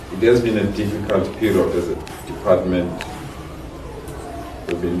It has been a difficult period as a department.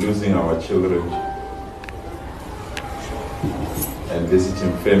 We've been losing our children and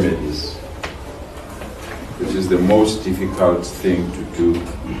visiting families, which is the most difficult thing to do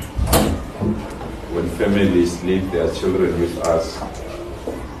when families leave their children with us.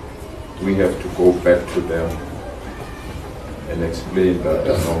 We have to go back to them and explain that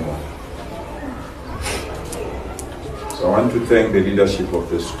they're normal. So I want to thank the leadership of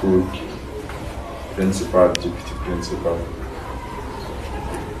the school, principal, deputy principal.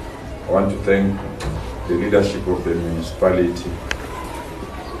 I want to thank the leadership of the municipality.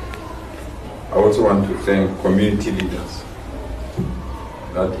 I also want to thank community leaders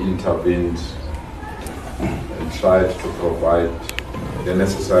that intervened and tried to provide the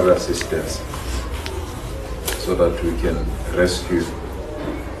necessary assistance so that we can rescue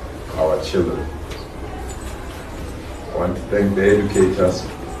our children. I want to thank the educators.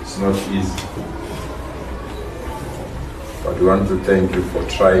 It's not easy, but we want to thank you for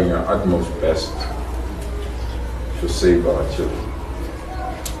trying your utmost best to save our children.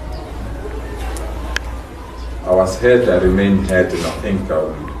 I was hurt, I remained hurt, and I think I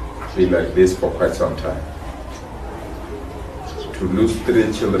will be like this for quite some time. To lose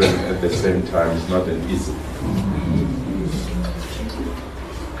 3 children at the same time is not an easy.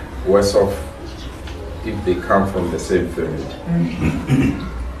 Worse off if they come from the same family.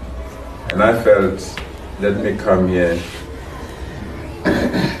 And I felt, let me come here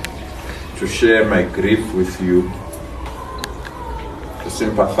to share my grief with you, to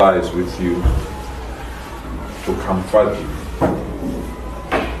sympathize with you, to comfort you,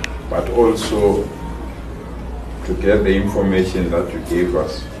 but also to get the information that you gave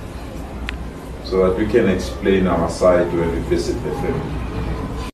us so that we can explain our side when we visit the family.